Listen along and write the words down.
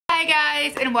Hi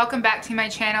guys, and welcome back to my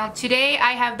channel. Today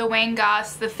I have the Wayne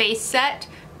Goss the Face Set,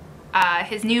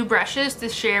 his new brushes to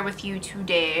share with you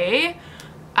today.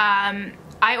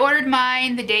 I ordered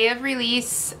mine the day of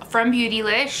release from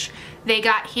Beautylish. They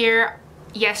got here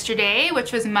yesterday,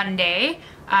 which was Monday.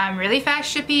 Really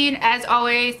fast shipping, as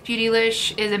always.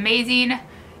 Beautylish is amazing.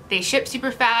 They ship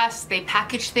super fast, they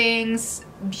package things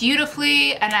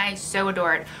beautifully, and I so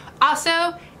adore it.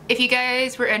 Also, if you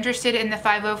guys were interested in the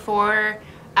 504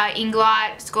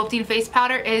 Inglot Sculpting Face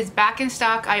Powder, is back in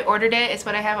stock. I ordered it. It's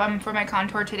what I have for my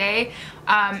contour today,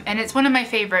 and it's one of my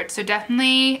favorites, so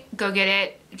definitely go get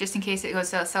it just in case it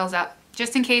sells out.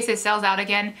 Just in case it sells out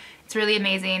again. It's really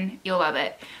amazing. You'll love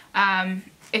it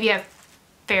if you have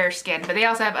fair skin, but they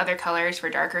also have other colors for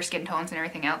darker skin tones and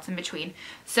everything else in between.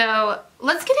 So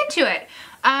let's get into it.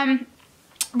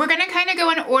 We're gonna kind of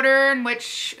go in order in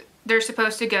which they're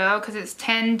supposed to go, because it's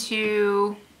 10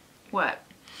 to what?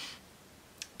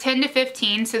 10 to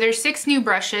 15, so there's 6 new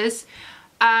brushes.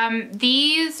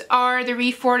 These are the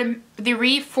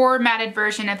reformatted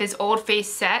version of his old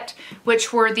face set,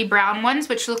 which were the brown ones,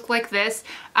 which look like this.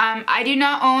 I do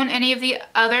not own any of the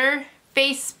other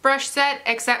face brush set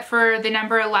except for the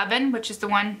number 11, which is the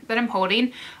one that I'm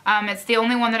holding. It's the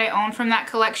only one that I own from that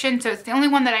collection, so it's the only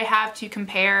one that I have to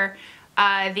compare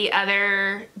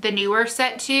the newer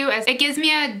set to, as it gives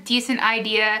me a decent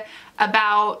idea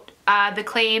about the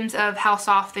claims of how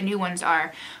soft the new ones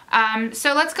are.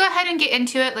 So let's go ahead and get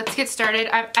into it. Let's get started.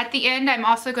 At the end, I'm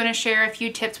also going to share a few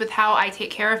tips with how I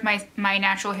take care of my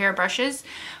natural hair brushes.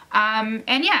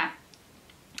 And yeah,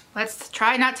 let's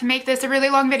try not to make this a really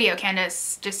long video,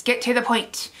 Candice. Just get to the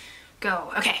point.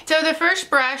 Go. Okay. So the first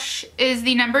brush is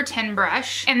the number 10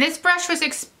 brush, and this brush was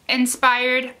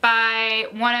inspired by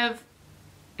one of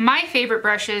my favorite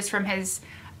brushes from his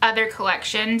other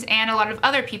collections and a lot of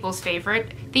other people's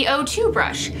favorite, the 02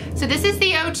 brush. So this is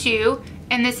the 02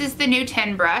 and this is the new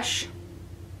 10 brush.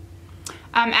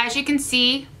 As you can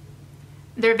see,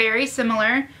 they're very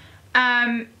similar.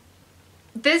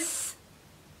 This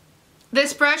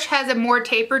brush has a more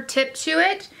tapered tip to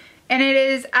it, and it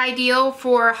is ideal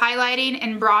for highlighting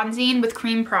and bronzing with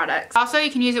cream products. Also,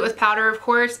 you can use it with powder, of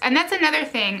course, and that's another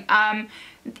thing.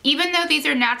 Even though these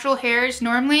are natural hairs,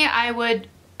 normally I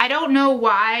don't know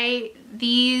why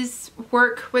these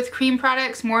work with cream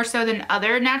products more so than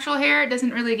other natural hair. It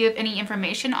doesn't really give any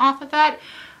information off of that.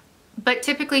 But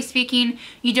typically speaking,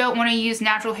 you don't want to use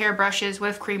natural hair brushes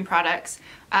with cream products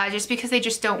just because they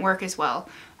just don't work as well.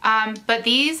 But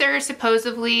these are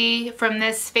supposedly from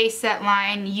this face set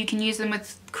line. You can use them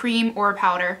with cream or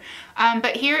powder.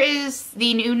 But here is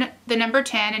the number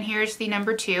 10, and here's the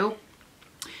number 2.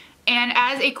 And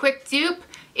as a quick dupe,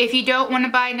 if you don't want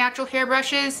to buy natural hair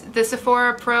brushes, the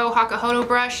Sephora Pro Hakuhodo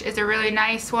brush is a really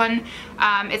nice one.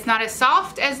 It's not as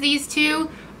soft as these two,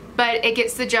 but it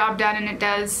gets the job done, and it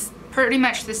does pretty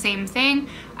much the same thing.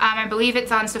 I believe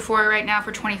it's on Sephora right now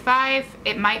for $25.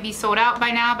 It might be sold out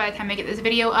by now by the time I get this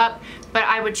video up, but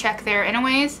I would check there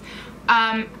anyways.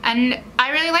 And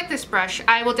I really like this brush.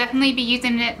 I will definitely be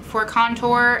using it for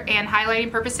contour and highlighting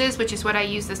purposes, which is what I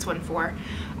use this one for.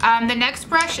 The next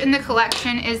brush in the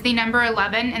collection is the number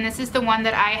 11, and this is the one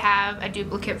that I have a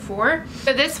duplicate for.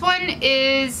 So this one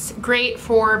is great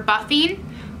for buffing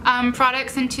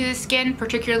products into the skin,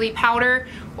 particularly powder,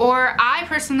 or I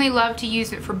personally love to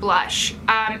use it for blush.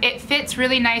 It fits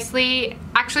really nicely.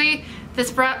 Actually,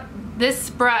 this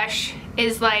brush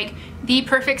is like the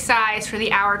perfect size for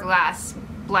the Hourglass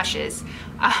blushes.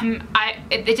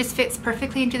 It just fits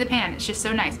perfectly into the pan. It's just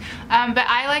so nice. But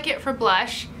I like it for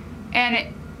blush,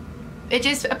 and it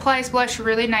just applies blush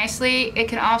really nicely. It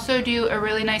can also do a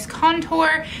really nice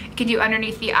contour. It can do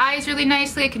underneath the eyes really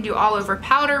nicely. It can do all over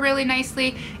powder really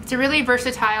nicely. It's a really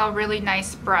versatile, really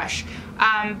nice brush.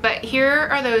 But here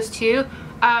are those two.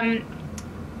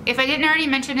 If I didn't already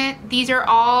mention it, these are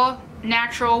all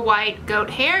natural white goat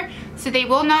hair, so they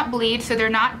will not bleed, so they're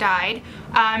not dyed.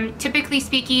 Typically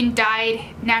speaking, dyed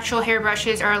natural hair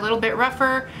brushes are a little bit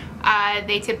rougher.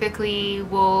 They typically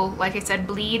will, like I said,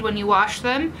 bleed when you wash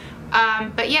them.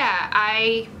 But yeah,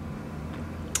 I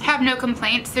have no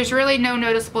complaints. There's really no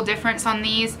noticeable difference on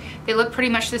these. They look pretty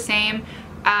much the same.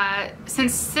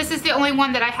 Since this is the only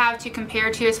one that I have to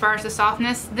compare to as far as the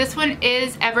softness, this one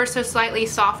is ever so slightly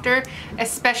softer,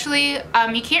 especially,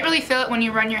 you can't really feel it when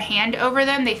you run your hand over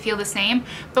them. They feel the same,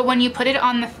 but when you put it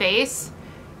on the face,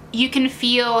 you can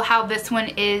feel how this one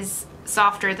is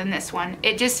softer than this one.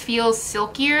 It just feels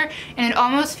silkier, and it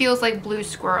almost feels like blue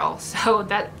squirrel, so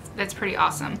that's pretty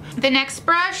awesome. The next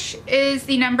brush is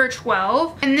the number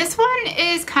 12, and this one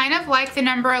is kind of like the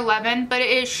number 11, but it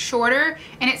is shorter,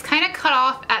 and it's kind of cut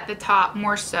off at the top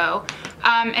more so.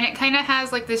 and it kind of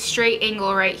has like this straight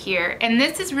angle right here, and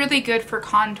this is really good for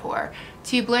contour,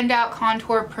 to blend out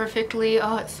contour perfectly.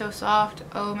 Oh, it's so soft.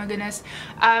 Oh my goodness.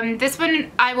 This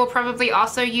one I will probably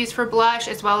also use for blush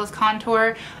as well as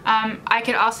contour. I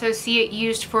could also see it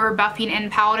used for buffing in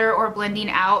powder or blending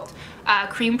out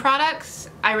cream products.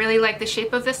 I really like the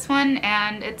shape of this one,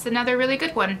 and it's another really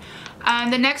good one.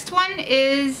 The next one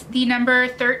is the number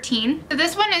 13. So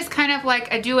this one is kind of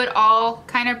like a do-it-all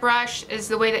kind of brush, is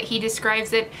the way that he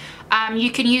describes it.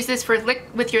 You can use this for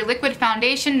with your liquid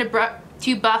foundation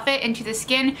to buff it into the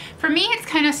skin. For me, it's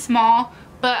kind of small,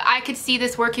 but I could see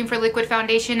this working for liquid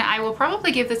foundation. I will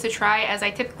probably give this a try, as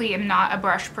I typically am not a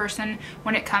brush person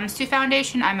when it comes to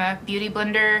foundation. I'm a beauty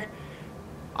blender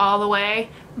all the way.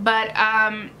 But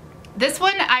this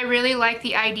one I really like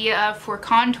the idea of for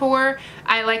contour.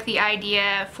 I like the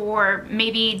idea for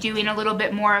maybe doing a little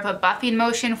bit more of a buffing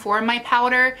motion for my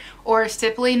powder, or a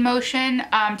stippling motion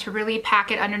to really pack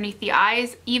it underneath the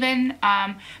eyes even.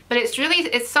 But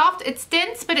it's soft, it's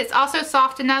dense, but it's also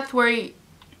soft enough where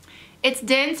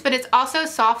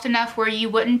you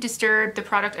wouldn't disturb the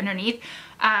product underneath.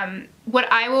 What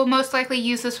I will most likely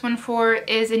use this one for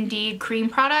is indeed cream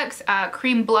products,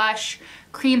 cream blush,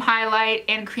 cream highlight,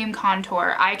 and cream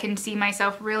contour. I can see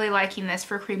myself really liking this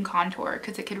for cream contour,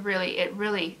 because it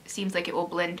really seems like it will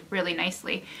blend really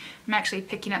nicely. I'm actually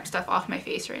picking up stuff off my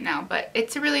face right now, but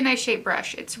it's a really nice shaped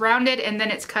brush. It's rounded and then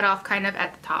it's cut off kind of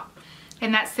at the top.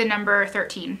 And that's the number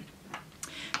 13.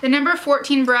 The number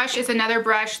 14 brush is another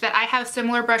brush that I have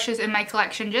similar brushes in my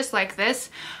collection just like this,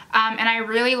 and I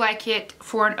really like it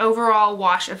for an overall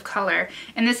wash of color.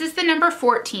 And this is the number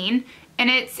 14, and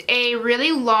it's a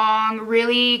really long,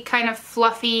 really kind of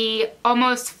fluffy,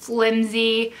 almost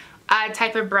flimsy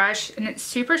type of brush, and it's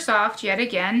super soft yet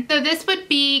again. So this would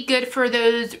be good for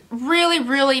those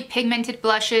really pigmented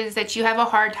blushes that you have a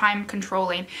hard time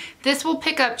controlling. This will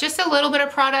pick up just a little bit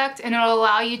of product, and it'll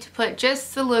allow you to put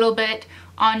just a little bit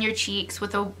on your cheeks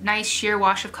with a nice sheer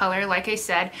wash of color, like I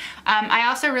said. I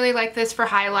also really like this for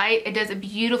highlight. It does a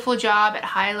beautiful job at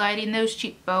highlighting those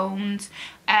cheekbones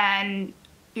and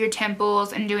your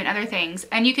temples and doing other things.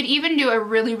 And you could even do a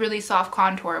really soft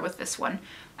contour with this one.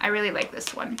 I really like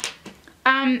this one.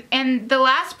 And the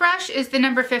last brush is the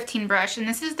number 15 brush, and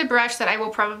this is the brush that I will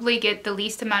probably get the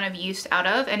least amount of use out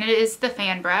of, and it is the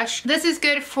fan brush. This is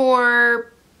good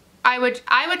for, I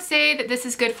would say that this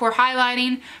is good for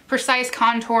highlighting, precise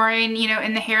contouring, you know,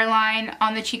 in the hairline,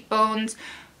 on the cheekbones,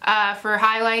 for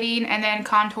highlighting, and then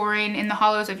contouring in the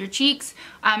hollows of your cheeks,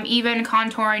 even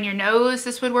contouring your nose.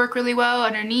 This would work really well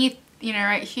underneath, you know,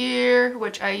 right here,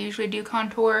 which I usually do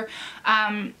contour.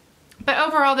 But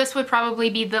overall, this would probably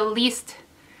be the least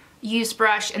used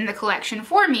brush in the collection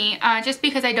for me, just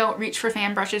because I don't reach for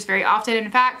fan brushes very often. In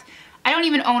fact, I don't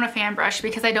even own a fan brush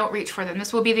because I don't reach for them.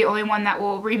 This will be the only one that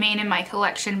will remain in my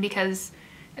collection because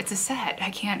it's a set.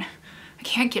 I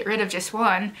can't get rid of just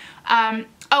one.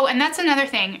 Oh, and that's another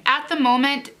thing. At the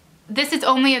moment, this is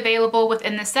only available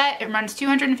within the set. It runs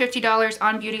 $250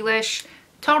 on Beautylish.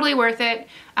 Totally worth it.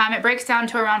 It breaks down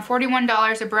to around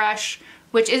 $41 a brush,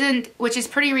 which is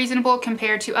pretty reasonable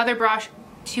compared to other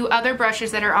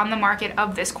brushes that are on the market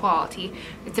of this quality.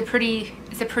 It's a pretty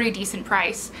decent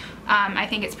price. I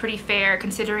think it's pretty fair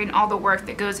considering all the work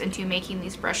that goes into making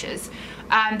these brushes.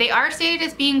 They are stated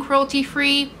as being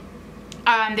cruelty-free.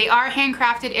 They are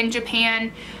handcrafted in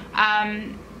Japan.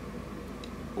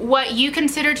 What you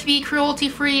consider to be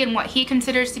cruelty-free and what he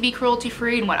considers to be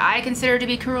cruelty-free and what I consider to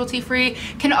be cruelty-free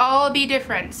can all be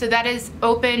different. So that is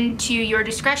open to your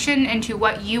discretion and to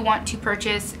what you want to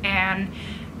purchase and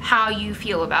how you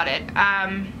feel about it.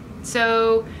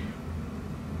 So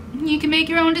you can make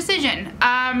your own decision.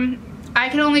 I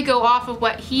can only go off of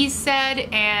what he's said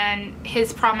and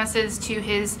his promises to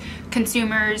his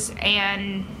consumers,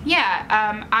 and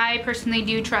yeah, I personally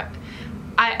do trust.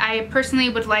 I personally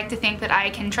would like to think that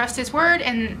I can trust his word,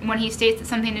 and when he states that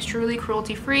something is truly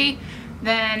cruelty-free,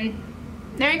 then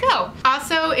there you go.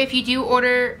 Also, if you do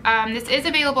order, this is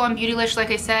available on Beautylish, like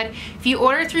I said. If you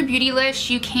order through Beautylish,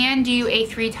 you can do a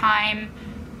 3-time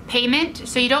payment,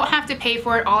 so you don't have to pay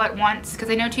for it all at once,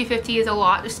 because I know $250 is a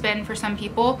lot to spend for some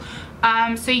people.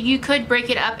 So you could break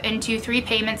it up into 3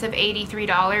 payments of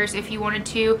 $83 if you wanted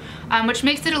to, which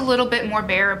makes it a little bit more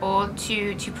bearable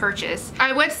to purchase.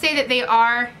 I would say that they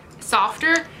are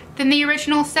softer than the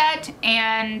original set,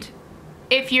 and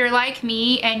if you're like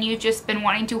me and you've just been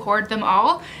wanting to hoard them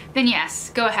all, then yes,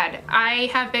 go ahead.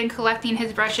 I have been collecting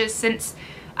his brushes since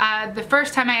the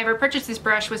first time I ever purchased this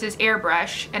brush was his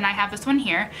airbrush, and I have this one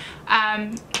here.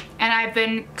 And I've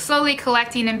been slowly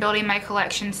collecting and building my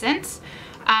collection since.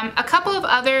 A couple of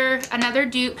another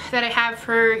dupe that I have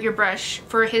for your brush,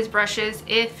 for his brushes,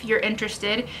 if you're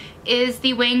interested, is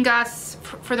the Wayne Goss,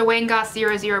 for the Wayne Goss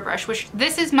 00 brush, which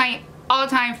this is my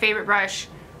all-time favorite brush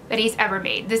that he's ever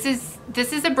made. This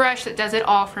is a brush that does it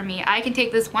all for me. I can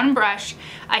take this one brush,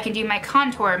 I can do my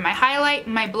contour, my highlight,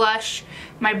 my blush,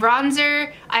 my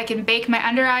bronzer, I can bake my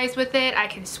under eyes with it, I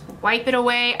can swipe it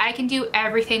away, I can do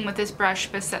everything with this brush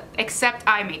except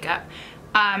eye makeup.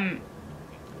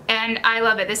 And I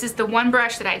love it. This is the one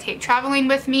brush that I take traveling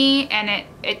with me, and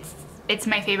it's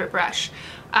my favorite brush.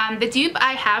 The dupe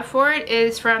I have for it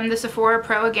is from the Sephora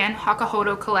Pro, again,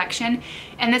 Hakahodo collection,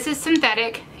 and this is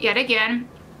synthetic, yet again.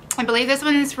 I believe this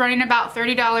one is running about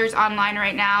 $30 online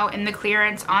right now in the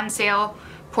clearance on sale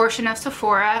portion of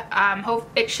Sephora. Hope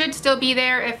it should still be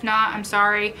there. If not, I'm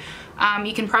sorry.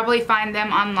 You can probably find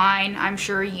them online, I'm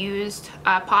sure, used.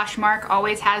 Poshmark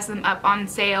always has them up on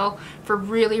sale for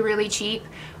really, really cheap.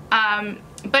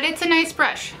 But it's a nice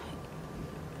brush.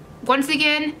 Once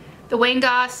again, the Wayne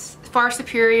Goss far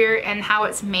superior in how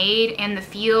it's made and the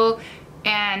feel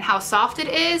and how soft it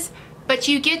is, but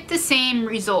you get the same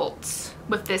results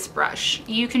with this brush.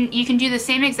 You can do the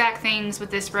same exact things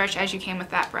with this brush as you can with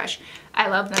that brush. I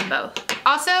love them both.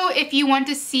 Also, if you want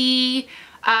to see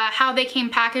how they came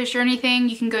packaged or anything,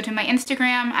 you can go to my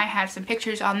Instagram. I have some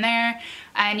pictures on there,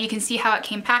 and you can see how it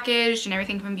came packaged and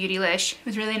everything from Beautylish. It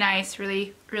was really nice,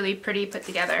 really, really pretty put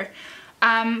together.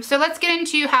 So let's get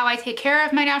into how I take care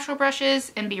of my natural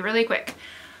brushes and be really quick.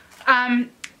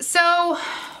 So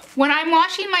when I'm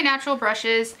washing my natural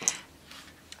brushes,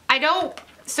 I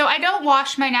don't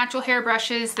wash my natural hair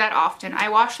brushes that often. I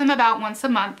wash them about once a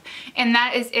month, and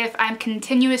that is if I'm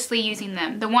continuously using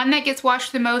them. The one that gets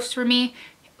washed the most for me,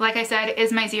 like I said,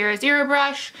 is my 00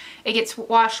 brush. It gets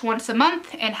washed once a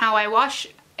month, and how I wash,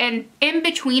 and in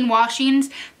between washings,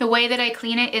 the way that I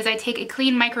clean it is I take a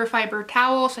clean microfiber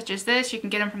towel, such as this. You can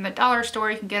get them from the dollar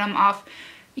store, you can get them off,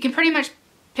 you can pretty much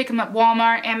pick them up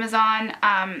Walmart, Amazon,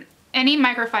 any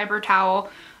microfiber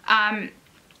towel. And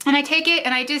I take it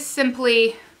and I just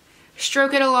simply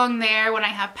stroke it along there when I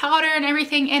have powder and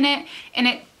everything in it, and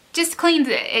it just cleans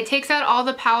it. It takes out all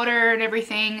the powder and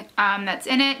everything that's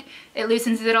in it. It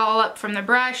loosens it all up from the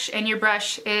brush, and your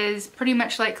brush is pretty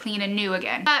much like clean and new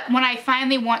again. But when I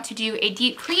finally want to do a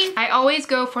deep clean, I always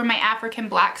go for my African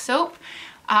black soap.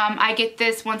 I get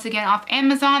this once again off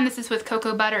Amazon. This is with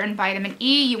cocoa butter and vitamin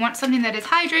E. You want something that is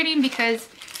hydrating because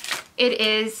it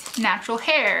is natural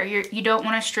hair. You don't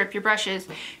want to strip your brushes.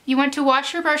 You want to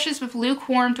wash your brushes with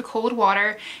lukewarm to cold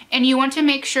water, and you want to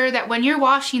make sure that when you're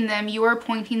washing them, you are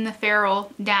pointing the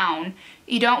ferrule down.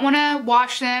 You don't want to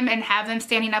wash them and have them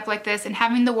standing up like this and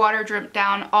having the water drip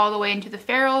down all the way into the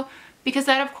ferrule, because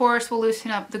that of course will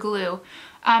loosen up the glue.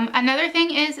 Another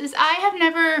thing is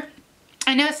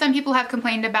I know some people have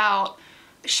complained about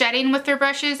shedding with their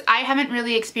brushes. I haven't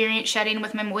really experienced shedding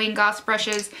with my Wayne Goss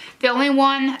brushes. The only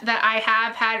one that I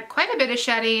have had quite a bit of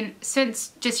shedding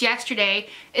since just yesterday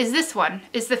is this one,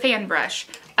 is the fan brush.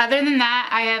 Other than that,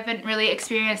 I haven't really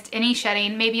experienced any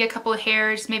shedding, maybe a couple of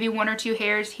hairs, maybe one or two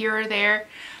hairs here or there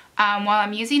while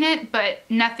I'm using it, but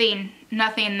nothing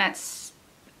that's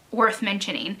worth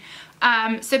mentioning.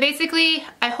 So basically,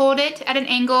 I hold it at an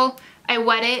angle, I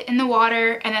wet it in the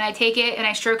water, and then I take it and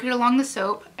I stroke it along the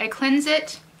soap. I cleanse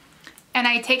it, and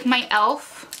I take my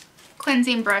e.l.f.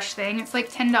 cleansing brush thing. It's like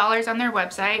 $10 on their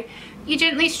website. You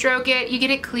gently stroke it, you get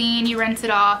it clean, you rinse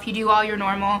it off, you do all your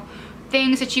normal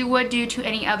things that you would do to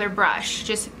any other brush.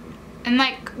 And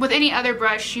like with any other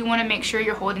brush, you want to make sure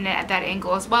you're holding it at that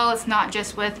angle as well. It's not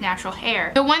just with natural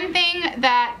hair. The one thing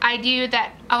that I do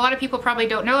that a lot of people probably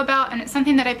don't know about, and it's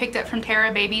something that I picked up from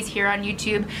Tara Babies here on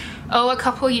YouTube, a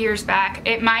couple years back.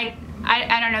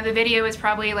 I don't know, the video is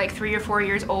probably like 3 or 4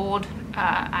 years old,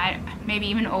 maybe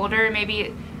even older,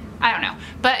 maybe, I don't know.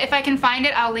 But if I can find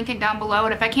it, I'll link it down below,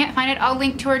 and if I can't find it, I'll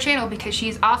link to her channel because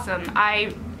she's awesome.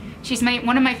 She's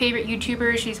one of my favorite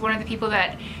YouTubers. She's one of the people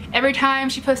that every time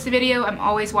she posts a video, I'm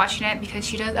always watching it because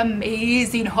she does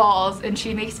amazing hauls, and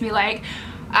she makes me like,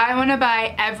 I want to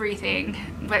buy everything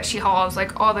that she hauls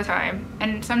like all the time.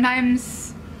 And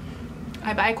sometimes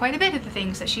I buy quite a bit of the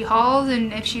things that she hauls,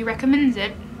 and if she recommends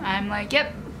it, I'm like,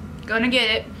 yep, gonna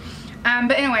get it.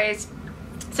 But anyways,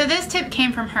 so this tip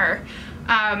came from her,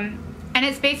 and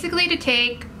it's basically to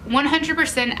take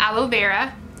 100% aloe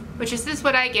vera, which is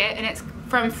what I get, and it's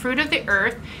from Fruit of the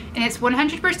Earth, and it's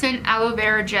 100% aloe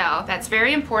vera gel. That's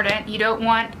very important. You don't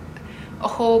want a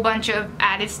whole bunch of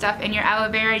added stuff in your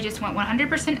aloe vera. You just want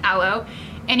 100% aloe,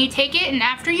 and you take it, and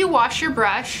after you wash your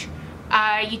brush,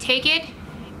 you take it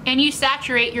and you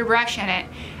saturate your brush in it.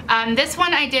 This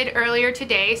one I did earlier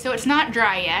today, so it's not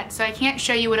dry yet, so I can't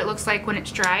show you what it looks like when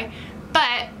it's dry,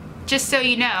 But just so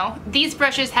you know, these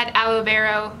brushes had aloe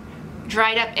vera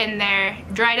dried up in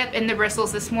the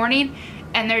bristles this morning,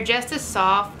 and they're just as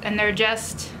soft, and they're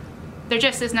just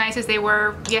as nice as they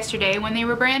were yesterday when they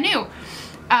were brand new.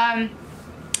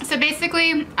 So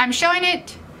basically, I'm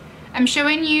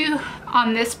showing you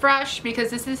on this brush because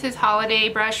this is his holiday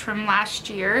brush from last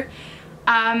year.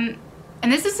 And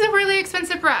this is a really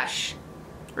expensive brush.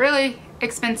 Really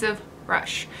expensive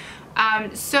brush.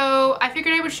 So I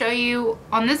figured I would show you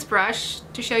on this brush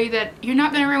to show you that you're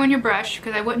not going to ruin your brush,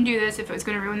 because I wouldn't do this if it was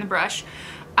going to ruin the brush.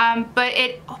 But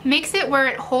it makes it where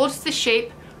it holds the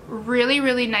shape really,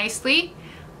 really nicely.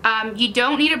 You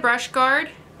don't need a brush guard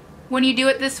when you do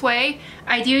it this way.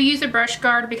 I do use a brush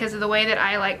guard because of the way that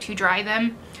I like to dry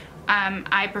them.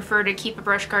 I prefer to keep a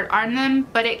brush guard on them,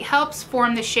 but it helps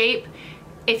form the shape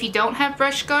if you don't have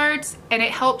brush guards, and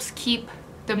it helps keep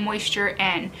the moisture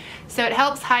in. So it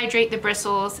helps hydrate the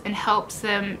bristles and helps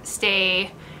them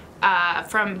stay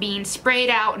from being sprayed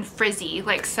out and frizzy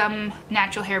like some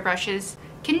natural hair brushes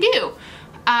can do.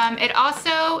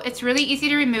 It's really easy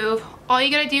to remove. All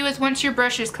you gotta do is, once your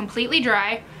brush is completely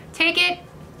dry, take it,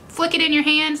 flick it in your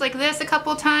hands like this a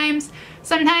couple times.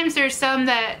 Sometimes there's some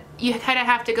that you kind of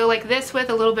have to go like this with,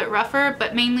 a little bit rougher,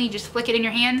 but mainly just flick it in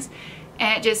your hands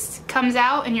and it just comes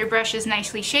out and your brush is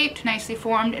nicely shaped, nicely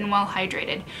formed, and well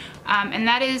hydrated. And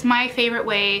that is my favorite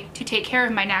way to take care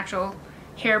of my natural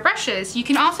hair brushes. You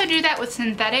can also do that with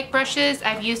synthetic brushes.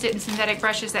 I've used it in synthetic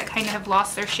brushes that kind of have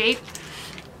lost their shape.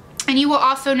 And you will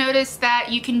also notice that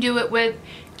you can do it with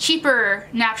cheaper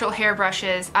natural hair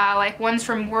brushes, like ones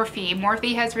from Morphe.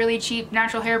 Morphe has really cheap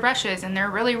natural hair brushes and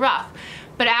they're really rough.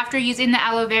 But after using the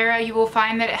aloe vera, you will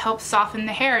find that it helps soften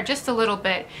the hair just a little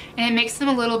bit, and it makes them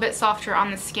a little bit softer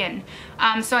on the skin.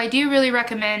 So I do really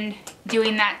recommend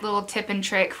doing that little tip and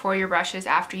trick for your brushes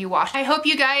after you wash. I hope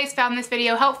you guys found this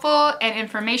video helpful and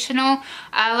informational.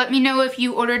 Let me know if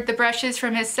you ordered the brushes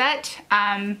from his set.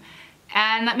 And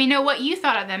let me know what you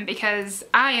thought of them, because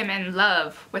I am in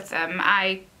love with them.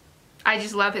 I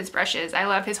just love his brushes. I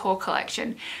love his whole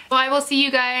collection. So I will see you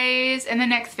guys in the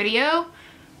next video,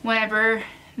 whenever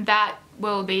that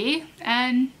will be,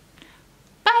 and